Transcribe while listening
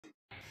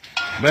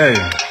Babe.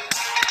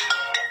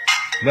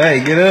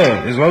 Babe, get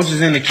up. There's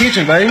roaches in the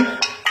kitchen, babe.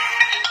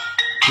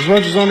 There's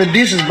roaches on the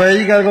dishes,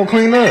 babe. You gotta go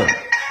clean up.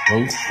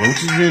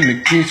 Roaches in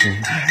the kitchen.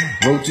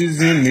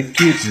 Roaches in the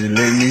kitchen.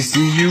 Let me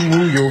see you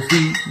move your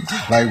feet.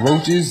 Like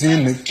roaches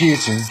in the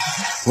kitchen.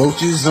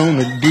 Roaches on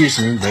the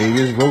dishes,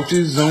 baby.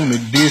 Roaches on the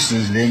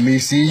dishes. Let me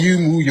see you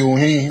move your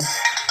hands.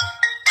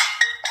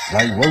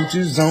 Like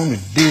roaches on the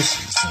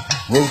dishes.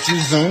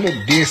 Roaches on the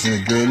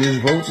dishes, girl,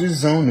 it's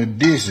roaches on the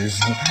dishes.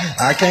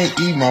 I can't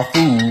eat my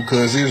food,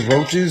 cause it's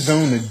roaches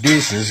on the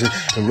dishes.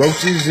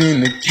 Roaches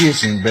in the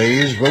kitchen,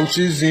 babe, it's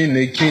roaches in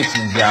the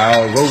kitchen,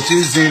 y'all.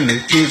 Roaches in the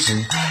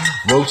kitchen,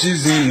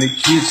 roaches in the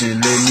kitchen.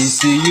 Let me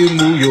see you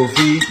move your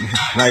feet,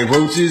 like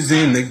roaches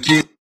in the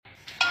kitchen.